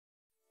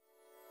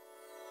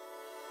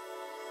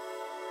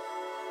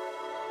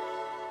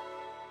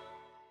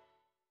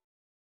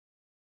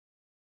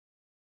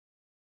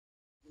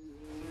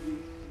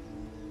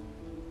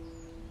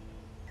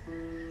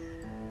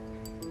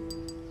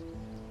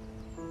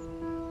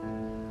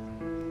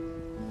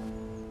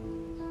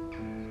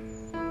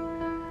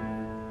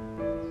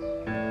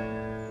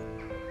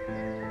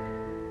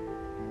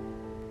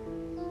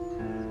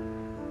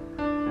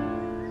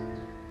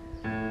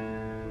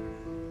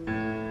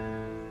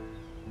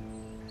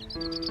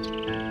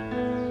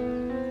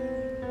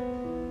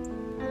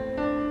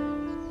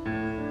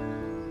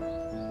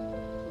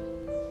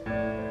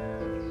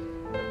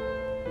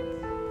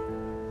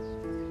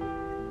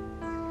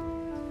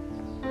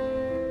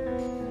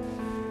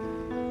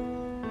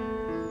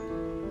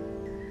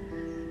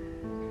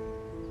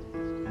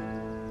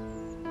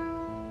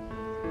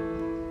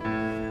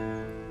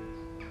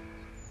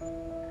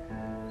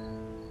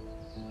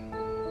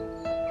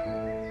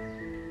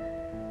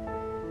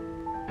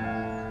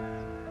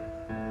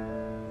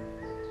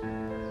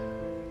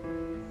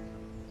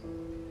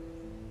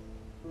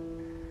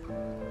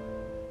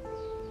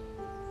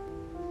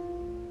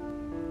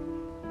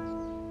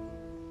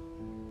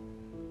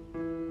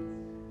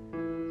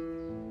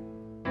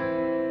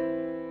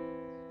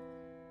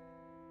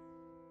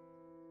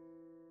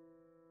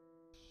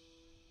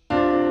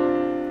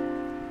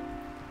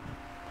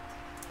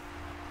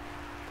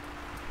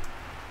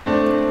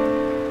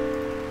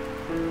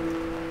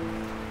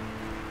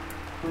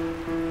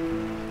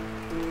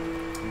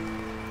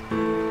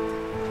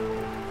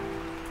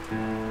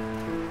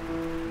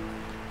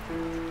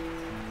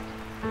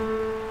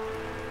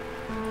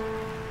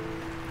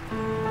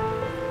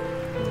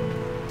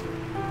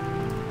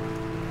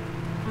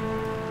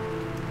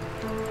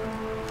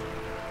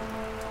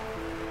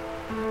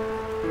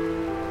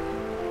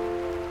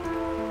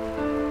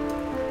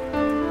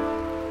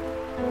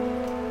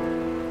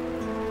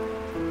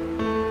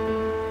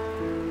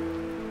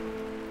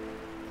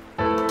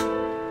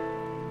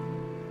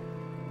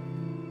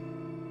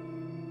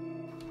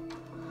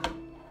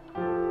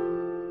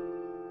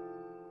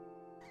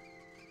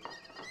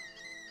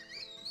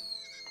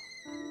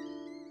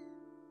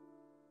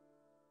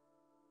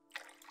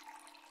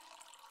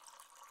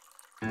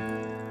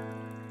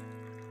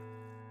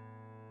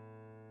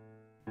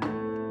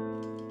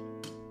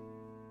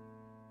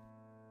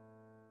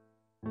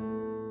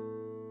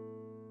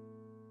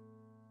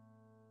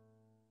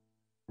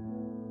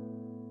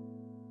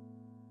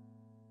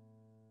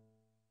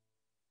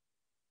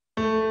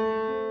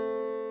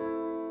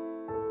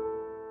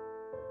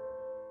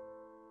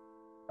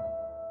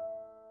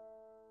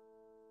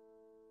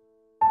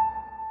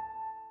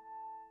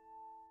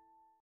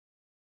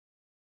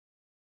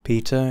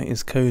Peter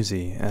is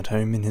cozy at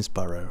home in his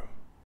burrow.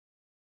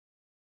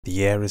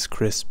 The air is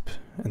crisp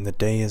and the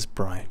day is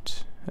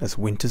bright as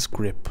winter's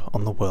grip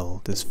on the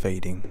world is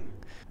fading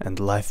and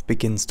life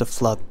begins to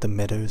flood the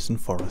meadows and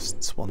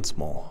forests once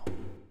more.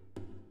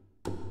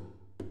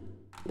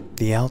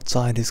 The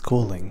outside is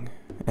calling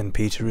and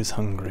Peter is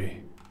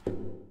hungry,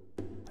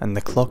 and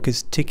the clock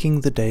is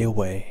ticking the day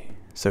away,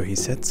 so he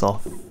sets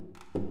off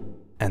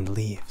and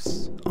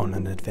leaves on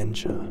an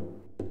adventure.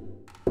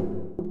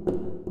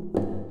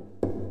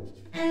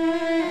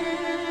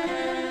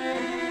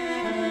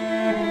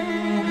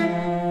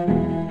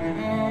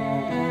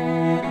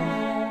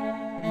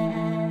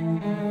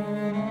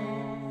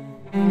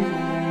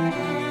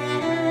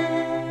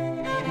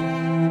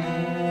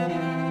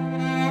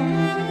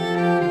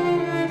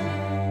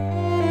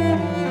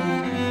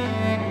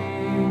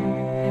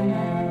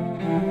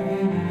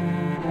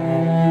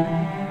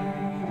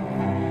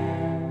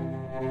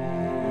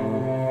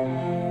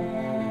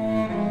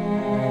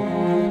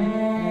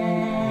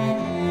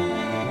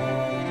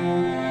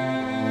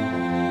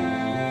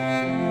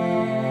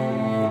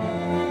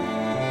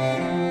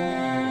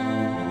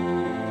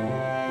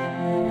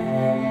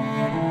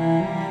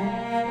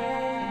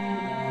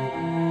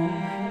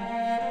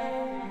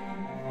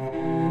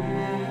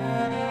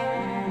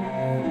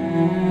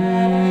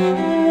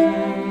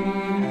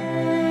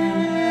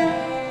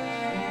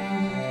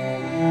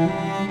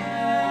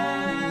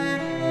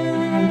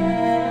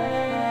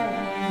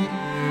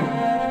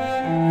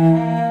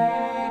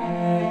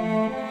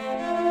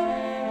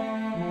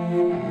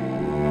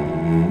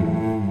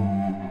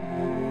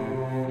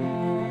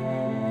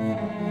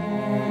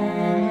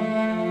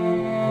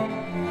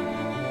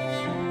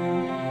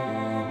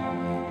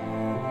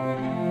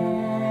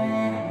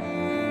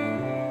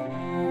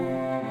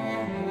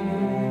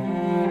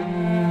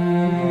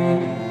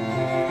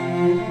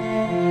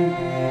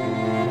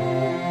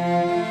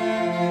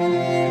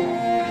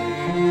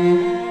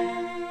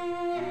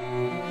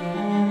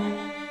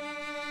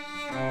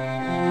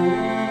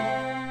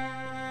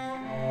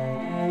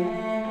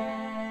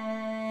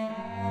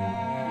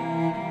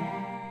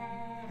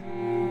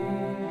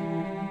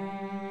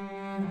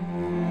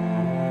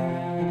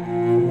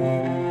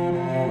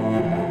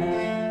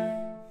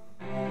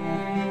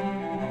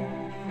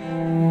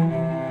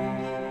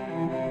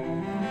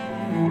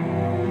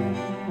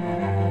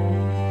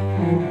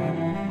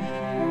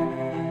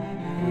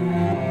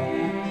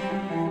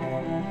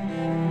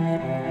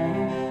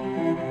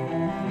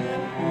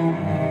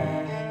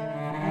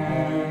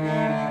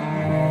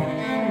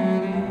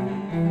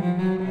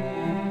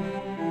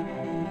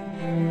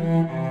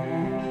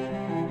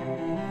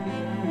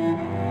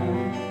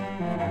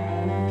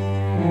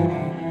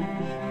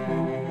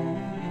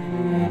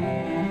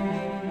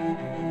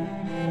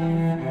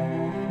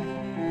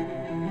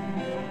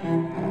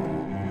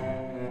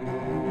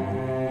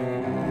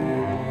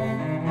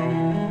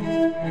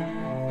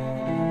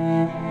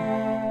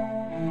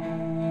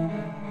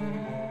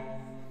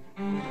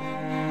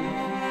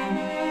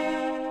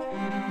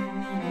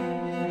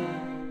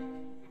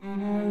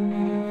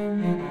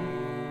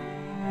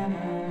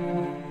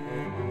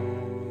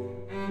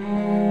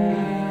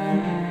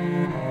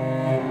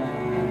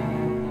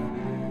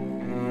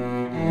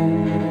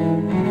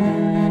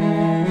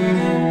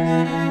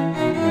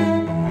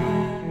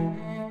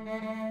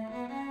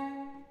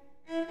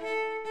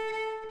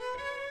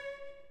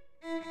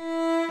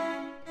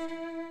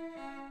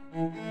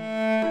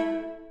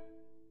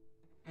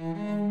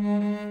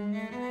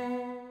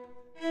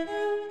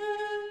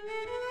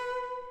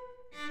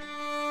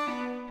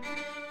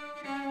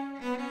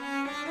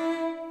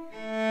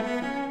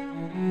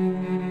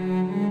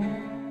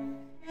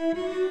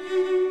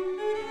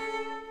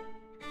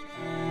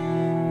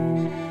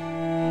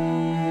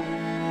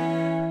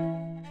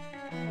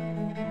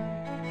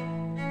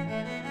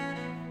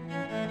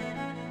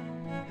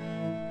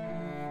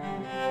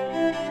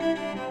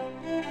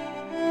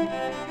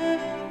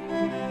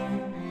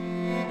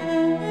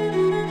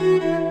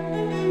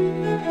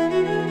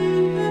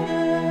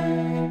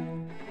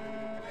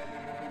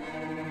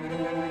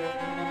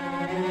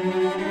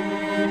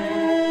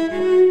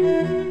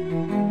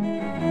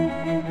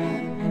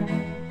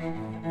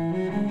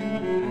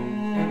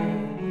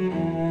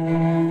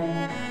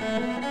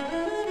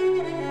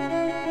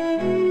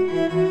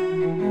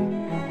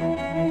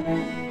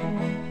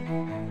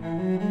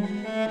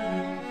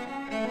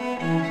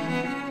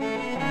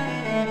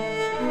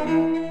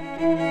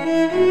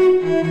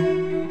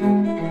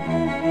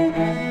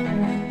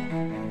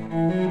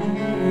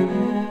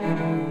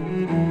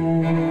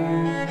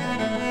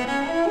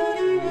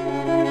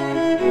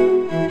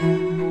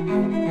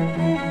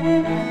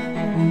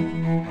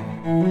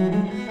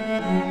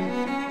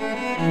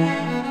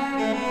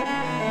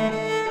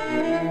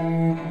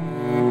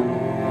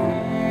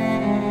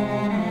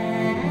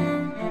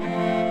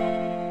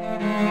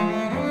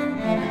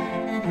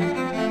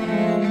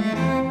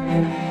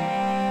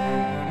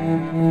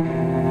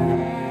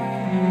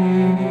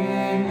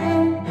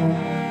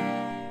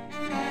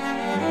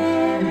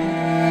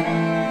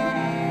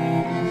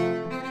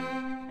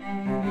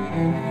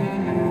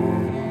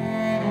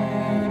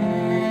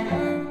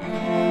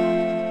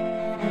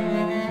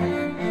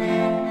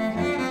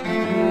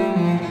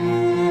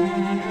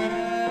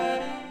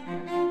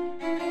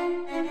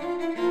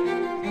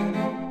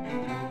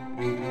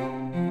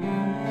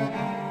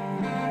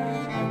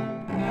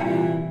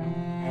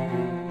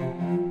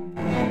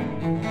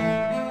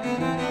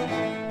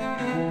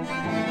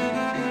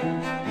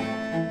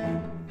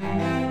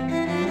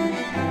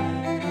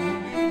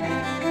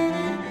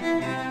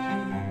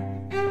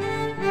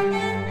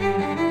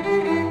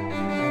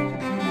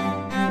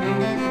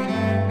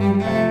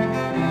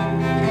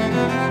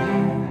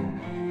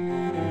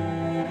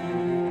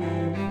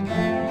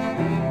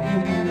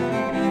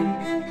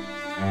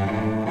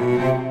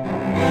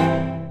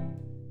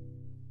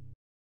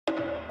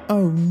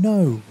 Oh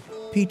no!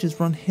 Peter's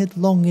run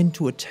headlong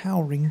into a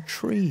towering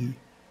tree.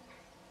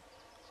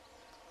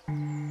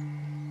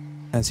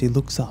 As he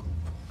looks up,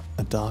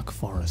 a dark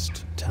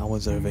forest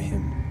towers over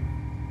him.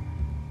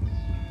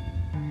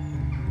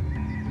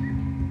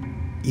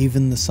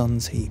 Even the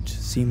sun's heat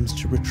seems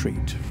to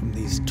retreat from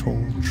these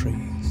tall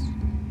trees.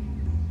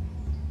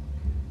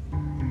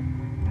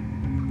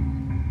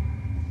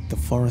 The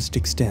forest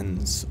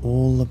extends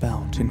all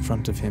about in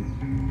front of him,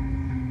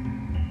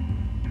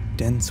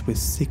 dense with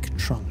thick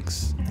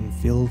trunks and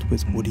filled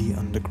with woody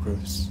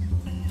undergrowths.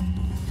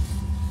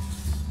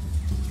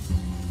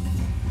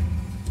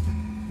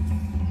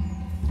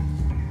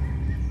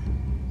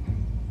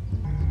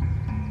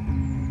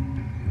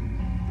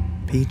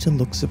 Peter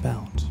looks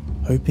about,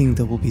 hoping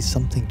there will be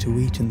something to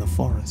eat in the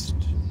forest.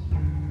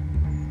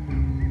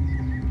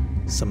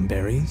 Some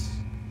berries?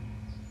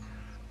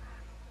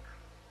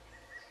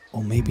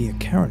 Or maybe a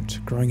carrot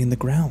growing in the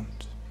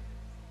ground?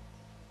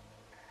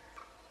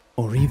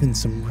 Or even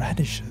some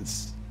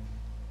radishes.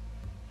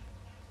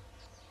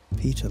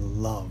 Peter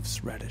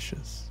loves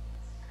radishes.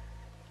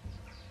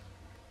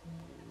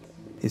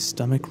 His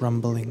stomach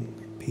rumbling,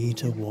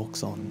 Peter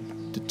walks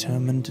on,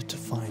 determined to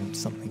find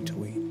something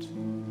to eat.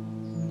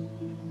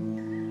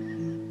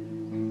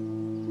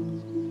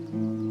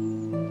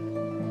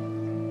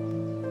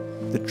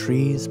 The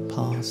trees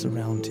pass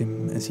around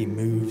him as he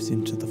moves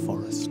into the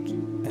forest,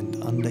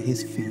 and under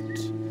his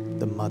feet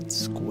the mud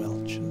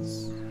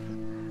squelches.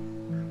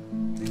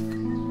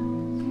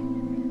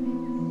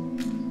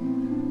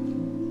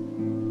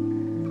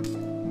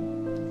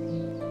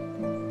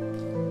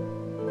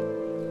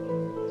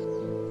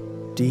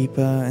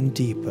 Deeper and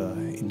deeper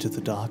into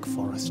the dark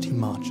forest he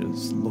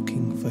marches,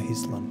 looking for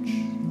his lunch.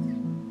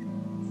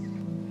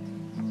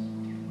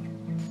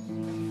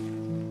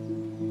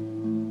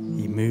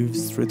 He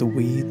moves through the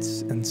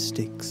weeds and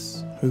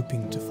sticks,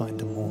 hoping to find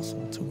a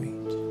morsel to eat.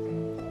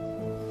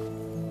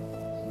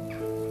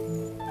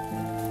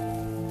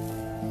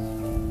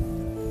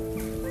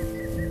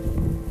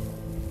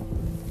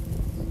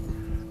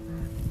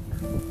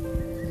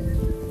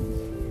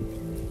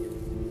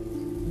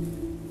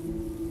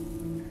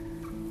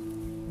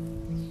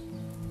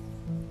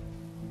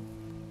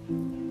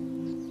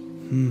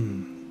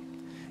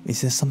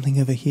 Is there something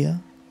over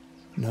here?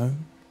 No?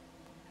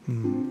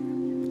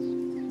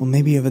 Or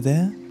maybe over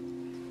there?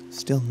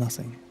 Still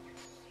nothing.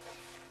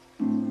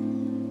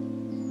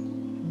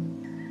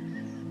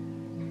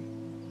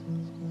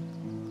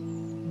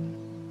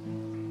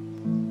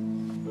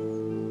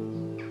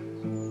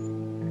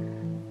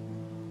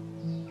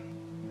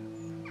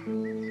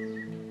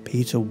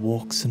 Peter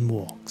walks and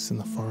walks, and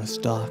the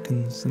forest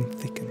darkens and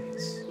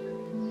thickens.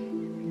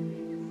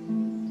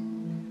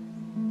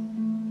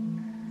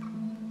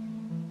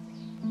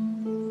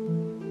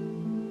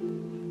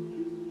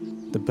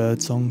 The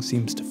birdsong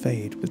seems to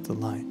fade with the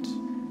light,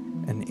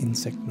 and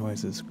insect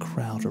noises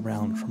crowd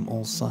around from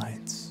all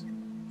sides.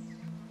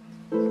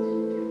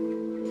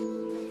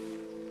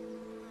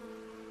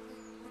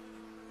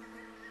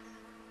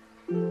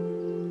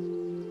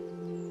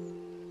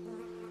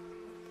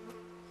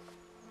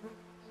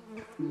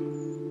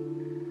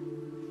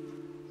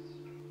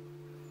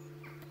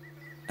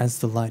 As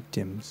the light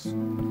dims,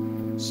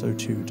 so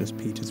too does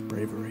Peter's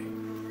bravery.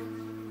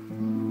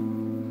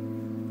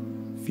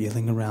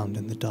 Feeling around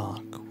in the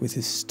dark, with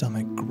his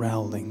stomach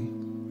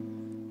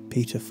growling,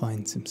 Peter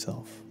finds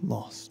himself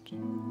lost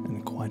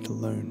and quite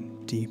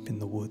alone deep in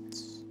the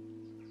woods.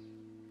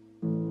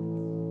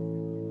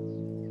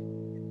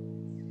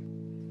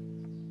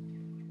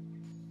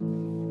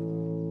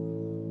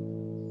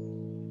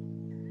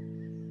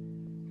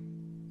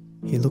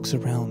 He looks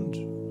around,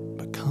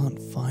 but can't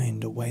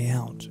find a way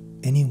out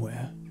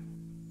anywhere.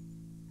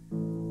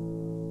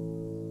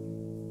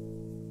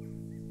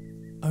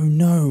 Oh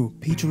no,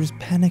 Peter is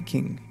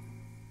panicking.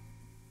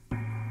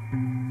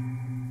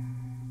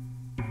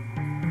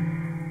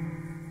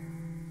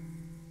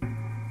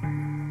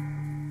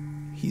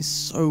 He's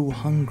so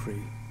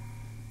hungry.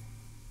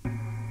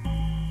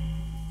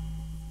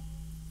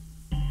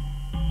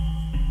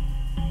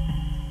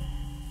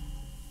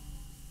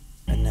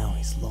 And now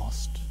he's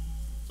lost.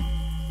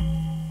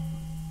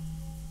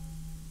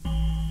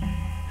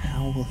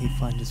 How will he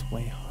find his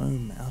way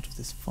home out of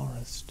this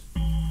forest?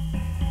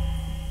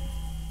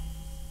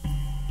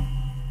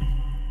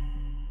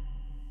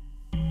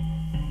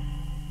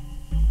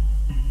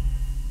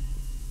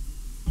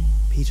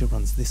 Peter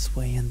runs this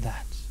way and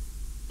that.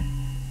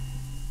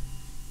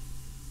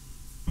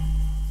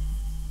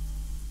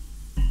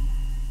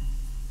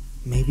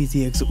 Maybe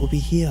the exit will be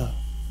here.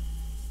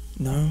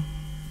 No?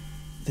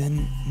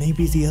 Then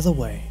maybe the other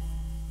way.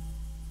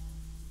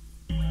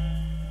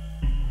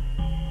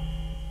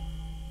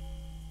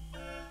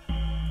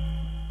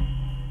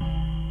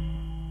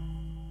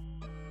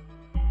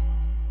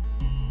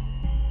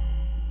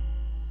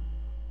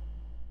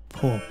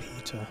 Poor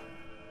Peter.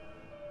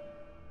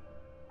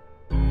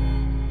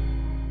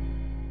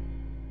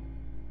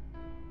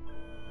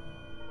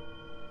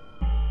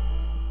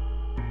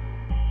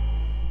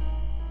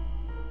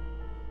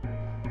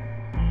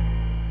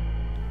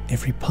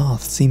 Every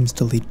path seems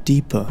to lead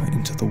deeper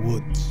into the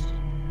woods.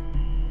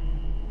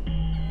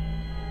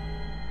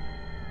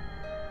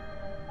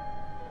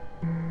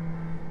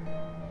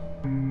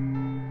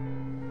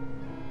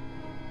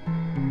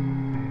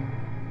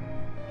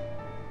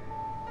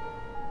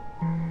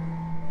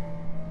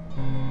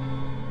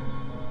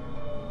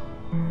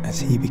 As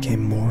he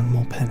became more and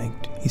more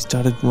panicked, he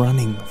started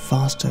running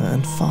faster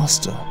and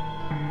faster.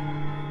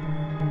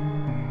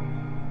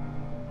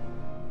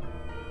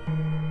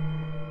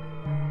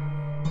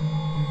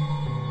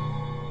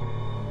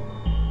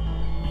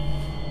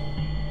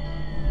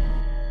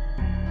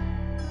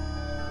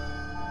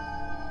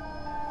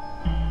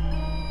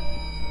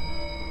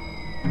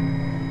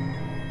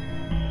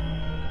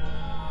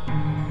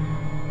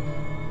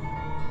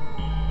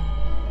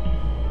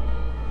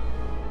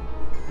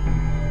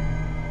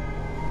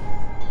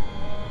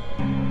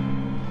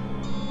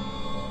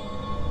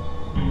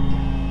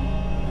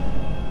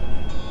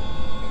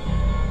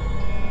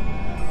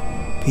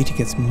 Peter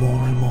gets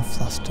more and more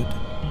flustered.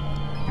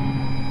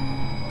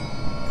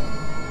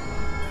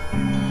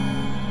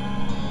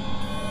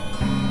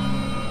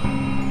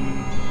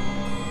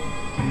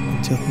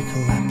 Until he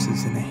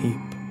collapses in a heap.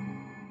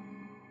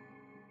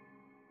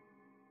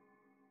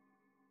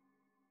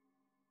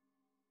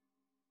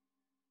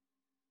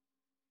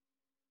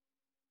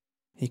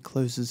 He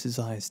closes his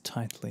eyes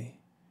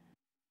tightly.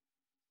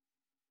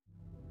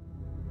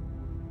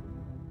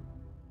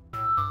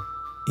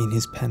 In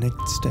his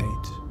panicked state,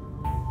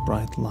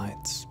 bright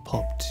lights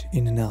popped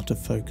in and out of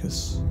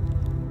focus.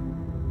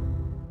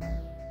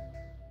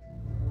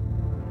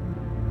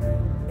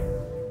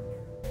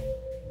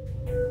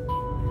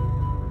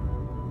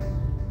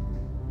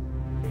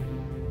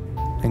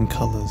 And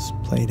colours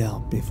played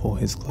out before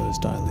his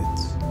closed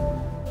eyelids.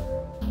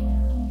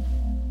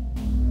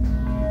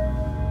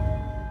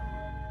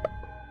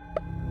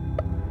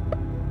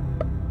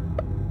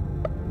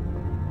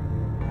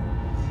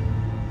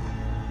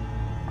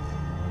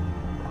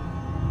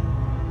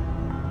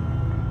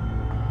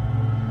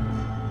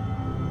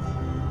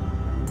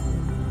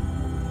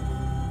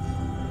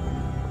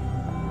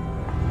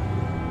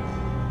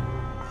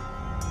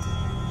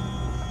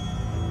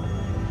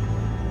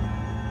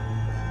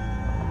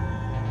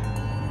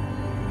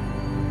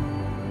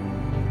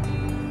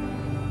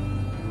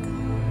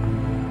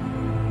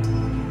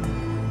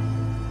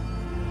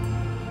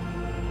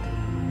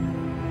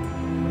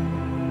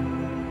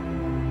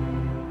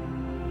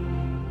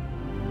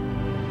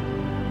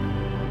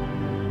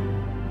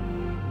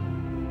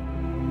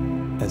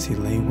 As he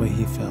lay where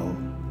he fell,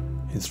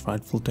 his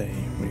frightful day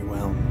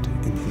rewound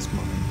in his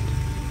mind.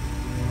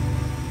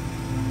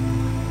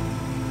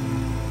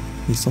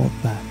 He thought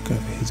back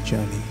over his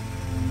journey,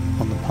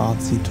 on the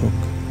paths he took,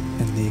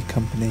 and the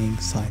accompanying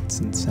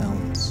sights and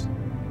sounds.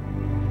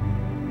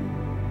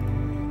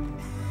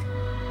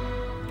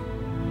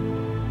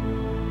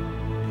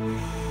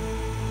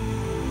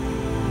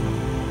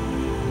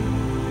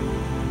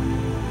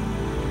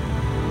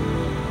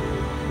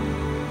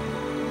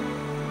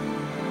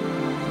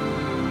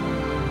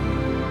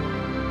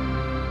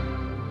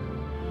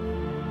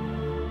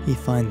 He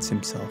finds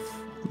himself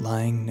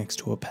lying next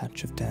to a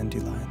patch of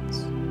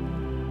dandelions.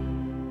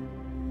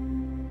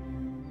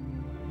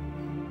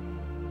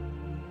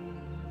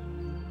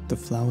 The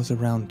flowers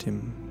around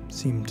him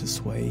seem to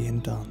sway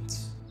and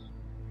dance.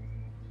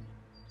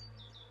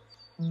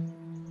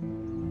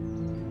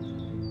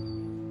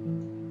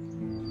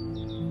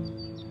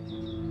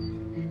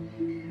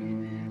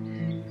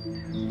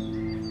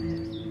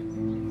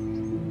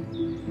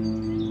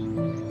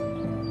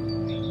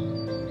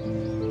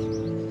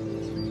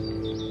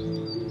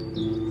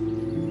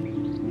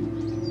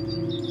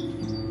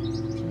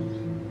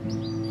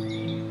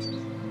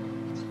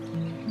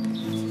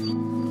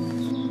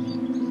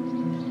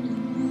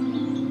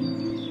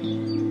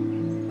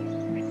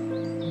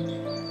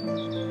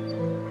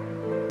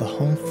 The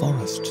whole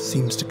forest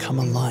seems to come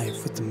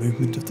alive with the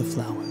movement of the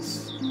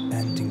flowers,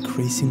 and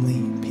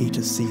increasingly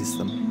Peter sees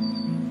them.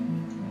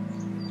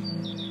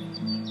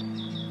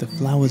 The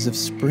flowers of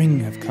spring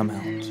have come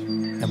out,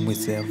 and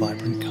with their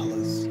vibrant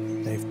colours,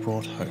 they've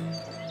brought hope.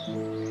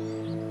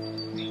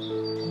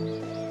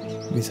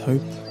 With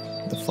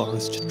hope, the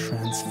forest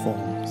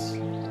transforms.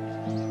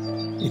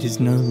 It is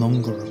no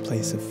longer a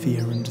place of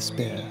fear and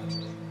despair,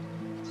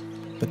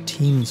 but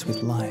teems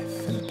with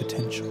life and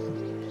potential.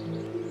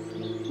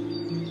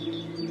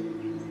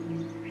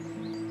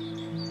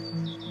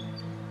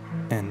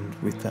 And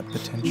with that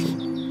potential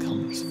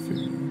comes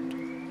food.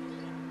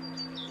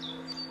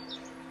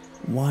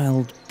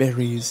 Wild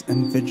berries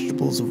and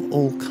vegetables of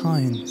all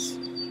kinds.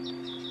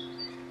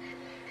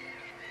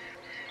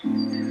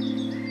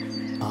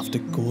 After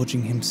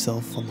gorging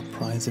himself on the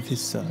prize of his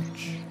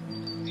search,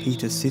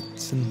 Peter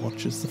sits and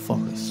watches the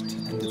forest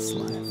and its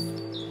life.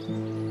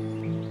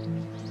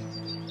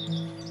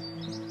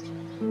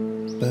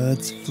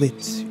 Birds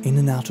flit in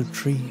and out of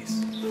trees.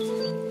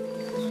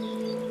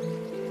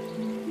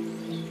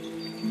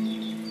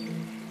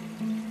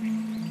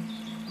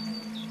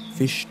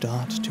 Fish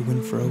dart to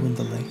and fro in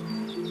the lake.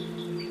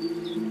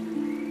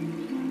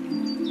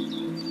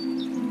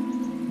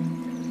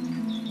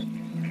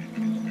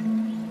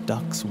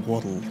 Ducks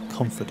waddle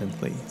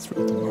confidently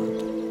through the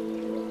mud.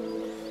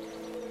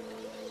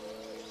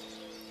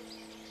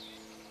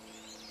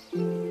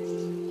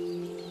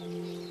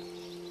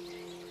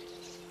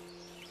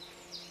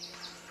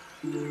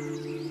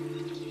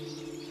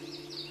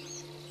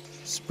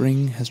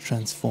 Spring has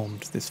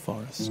transformed this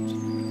forest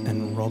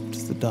and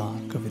robbed the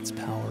dark of its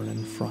power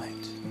and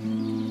fright.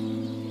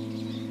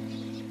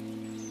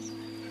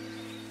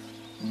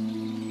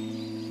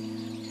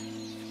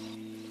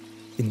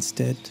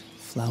 Instead,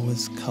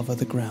 flowers cover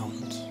the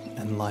ground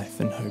and life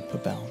and hope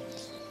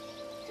abounds.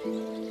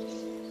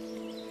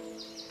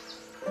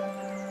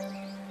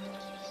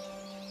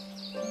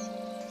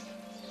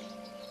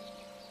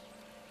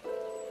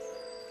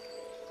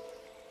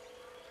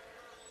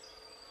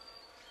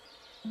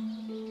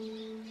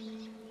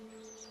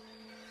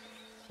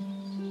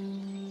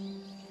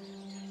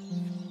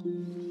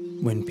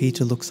 When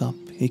Peter looks up,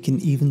 he can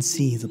even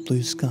see the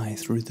blue sky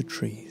through the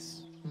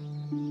trees.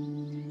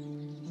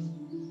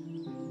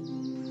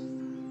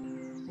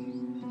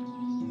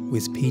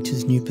 With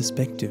Peter's new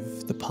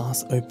perspective, the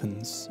path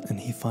opens and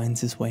he finds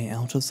his way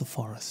out of the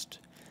forest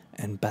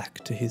and back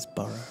to his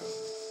burrow.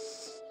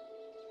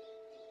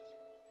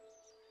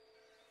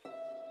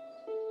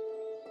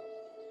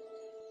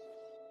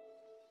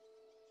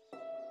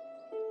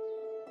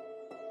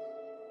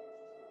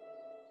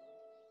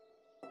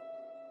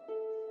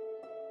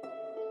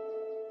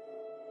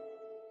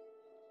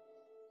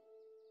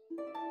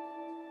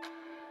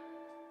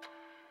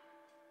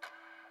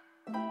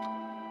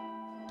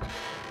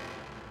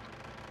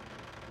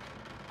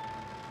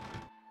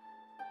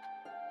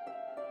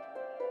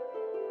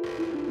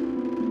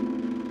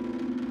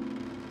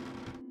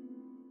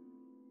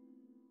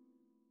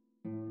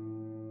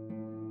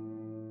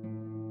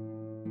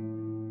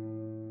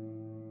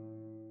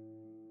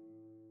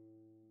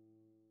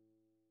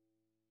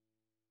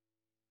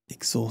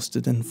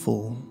 Exhausted and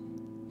full,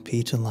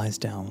 Peter lies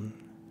down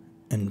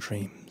and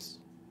dreams.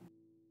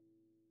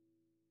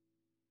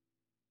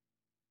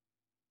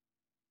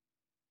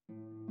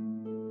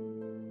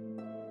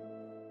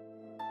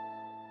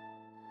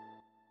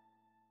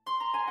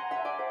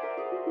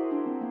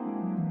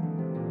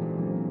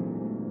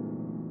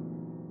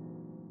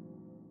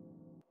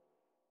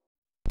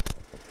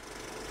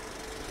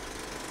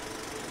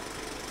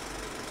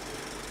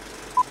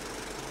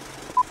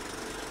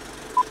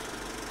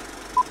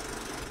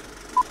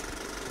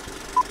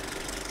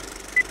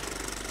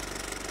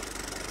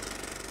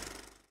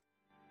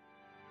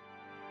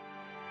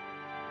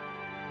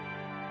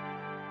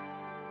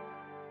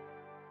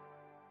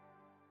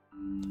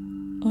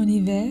 En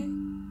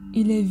hiver,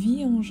 Il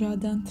vit un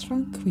jardin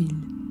tranquille,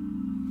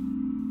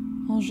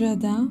 un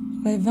jardin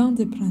rêvant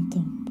de printemps.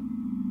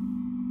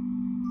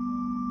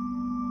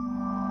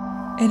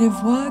 Et les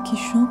voix qui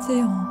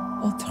chantaient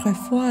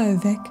autrefois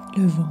avec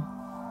le vent.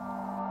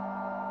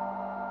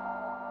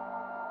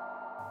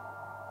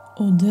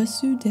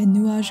 Au-dessus des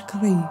nuages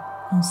gris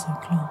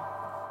encerclants.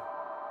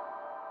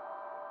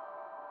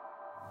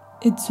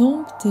 Et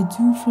tombent des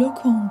doux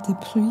flocons de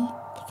pluie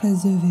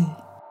préservés.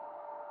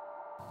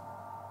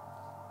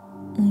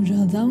 Un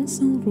jardin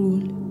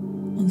s'enroule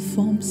en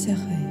forme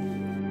serrée.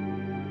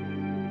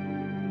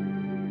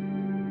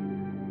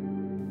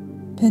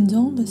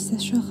 Pendant la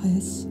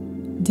sécheresse,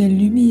 des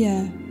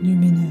lumières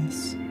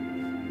lumineuses.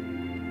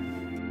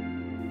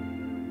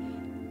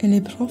 Et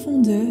les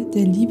profondeurs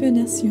des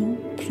libérations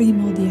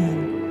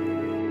primordiales.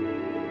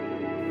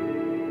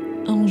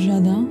 Un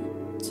jardin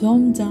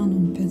tombe dans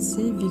une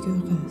pensée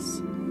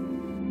vigoureuse.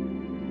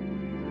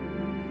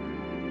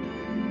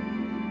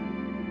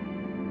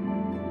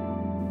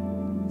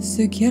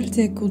 Ce qu'elle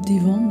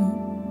cultivons-nous?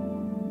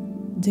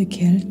 De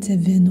quel te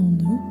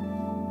venons-nous?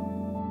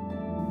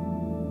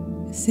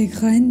 Ces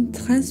graines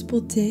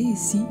transportées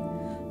ici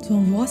d'un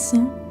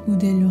voisin ou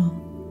de loin.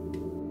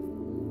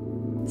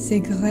 Ces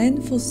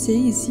graines faussées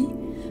ici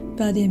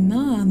par des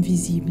mains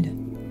invisibles.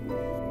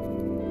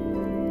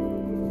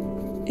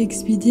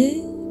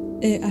 Expédiées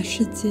et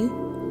achetées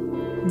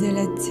de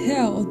la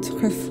terre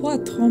autrefois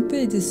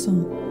trempée de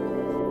sang.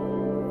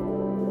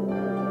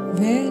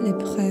 Vers les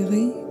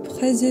prairies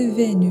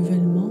préservées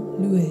nouvellement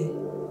louées.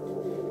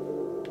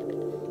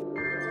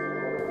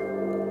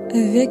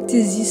 Avec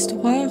des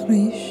histoires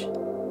riches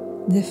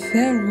de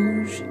fer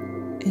rouge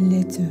et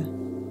laiteux.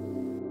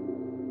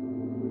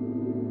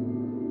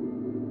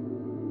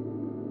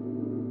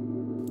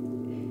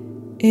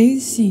 Et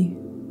ici,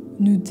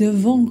 nous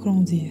devons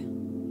grandir.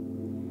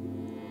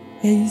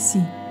 Et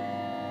ici,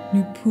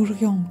 nous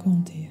pourrions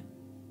grandir.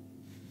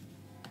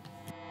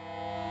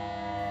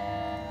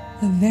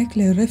 Avec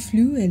le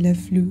reflux et le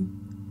flux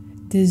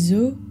des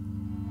eaux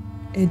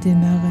et des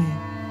marais.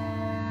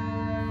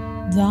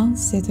 Dans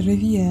cette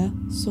rivière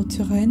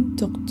souterraine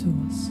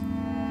tortueuse.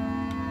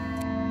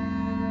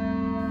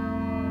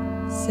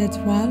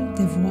 Cette toile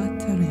des voies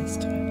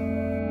terrestres.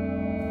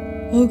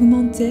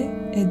 Augmentée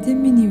et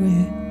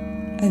diminuée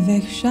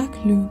avec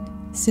chaque lune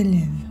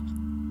s'élève.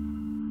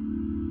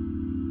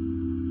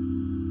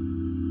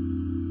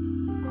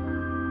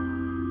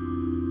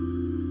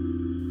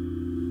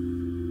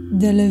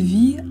 De la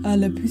vie à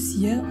la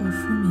poussière au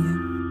fumier,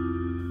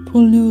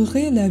 pour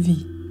nourrir la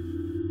vie.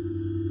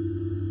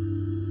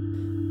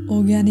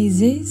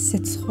 Organiser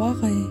cette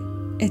soirée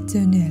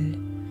éternelle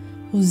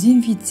aux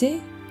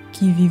invités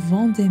qui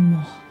vivent des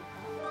morts.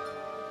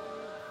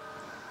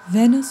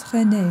 Vénus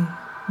renaît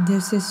de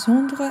ses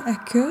cendres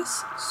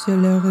aqueuses sur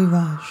le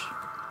rivage.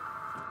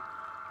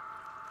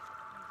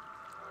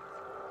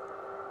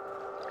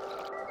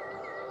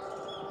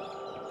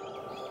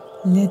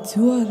 Les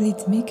tours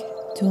rythmiques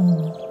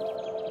tournent.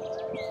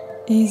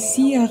 Et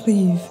ici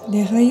arrivent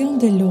les rayons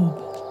de l'aube.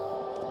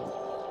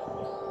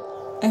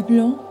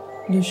 Appelons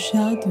le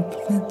chat du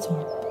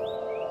printemps.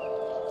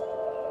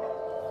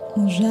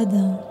 Un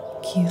jardin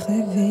qui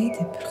rêvait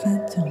de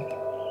printemps.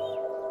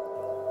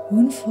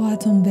 Une fois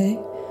tombé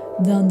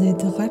dans des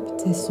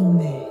draps de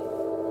sommeil.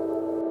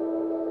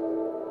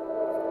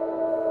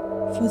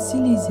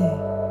 Fossilisé,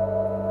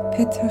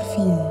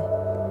 pétrifié,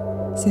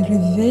 se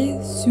réveille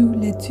sous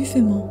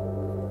l'étouffement,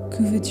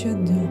 couverture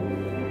d'eau.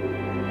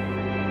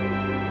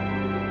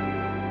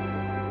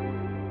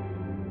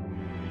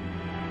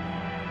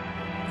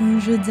 Un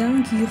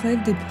jardin qui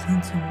rêve de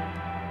printemps,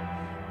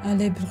 a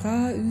les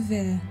bras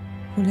ouverts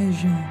pour les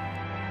gens.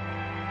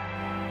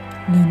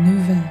 Le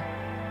nouvel.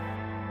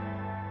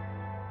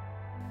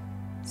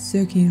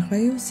 Ceux qui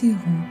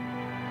réussiront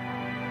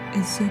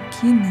et ceux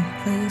qui ne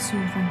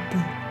réussiront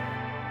pas.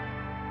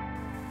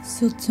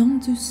 Sautant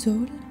du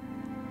sol,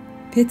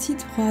 petit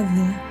bras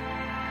vert,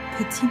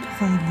 petit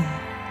bras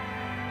vert.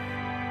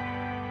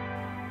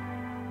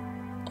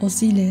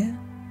 Osciller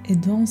et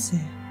danser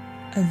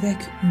avec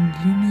une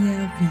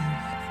lumière vive.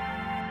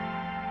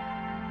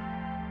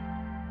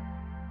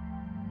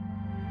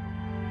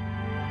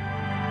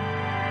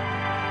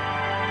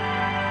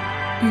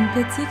 Une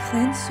petite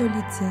reine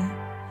solitaire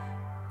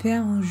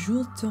perd un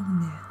jour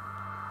tourné.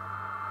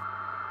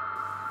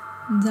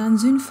 Dans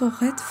une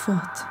forêt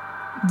forte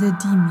de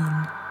 10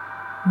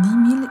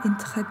 000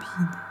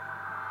 intrépides,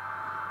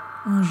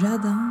 un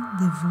jardin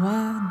de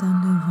voix dans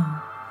le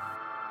vent.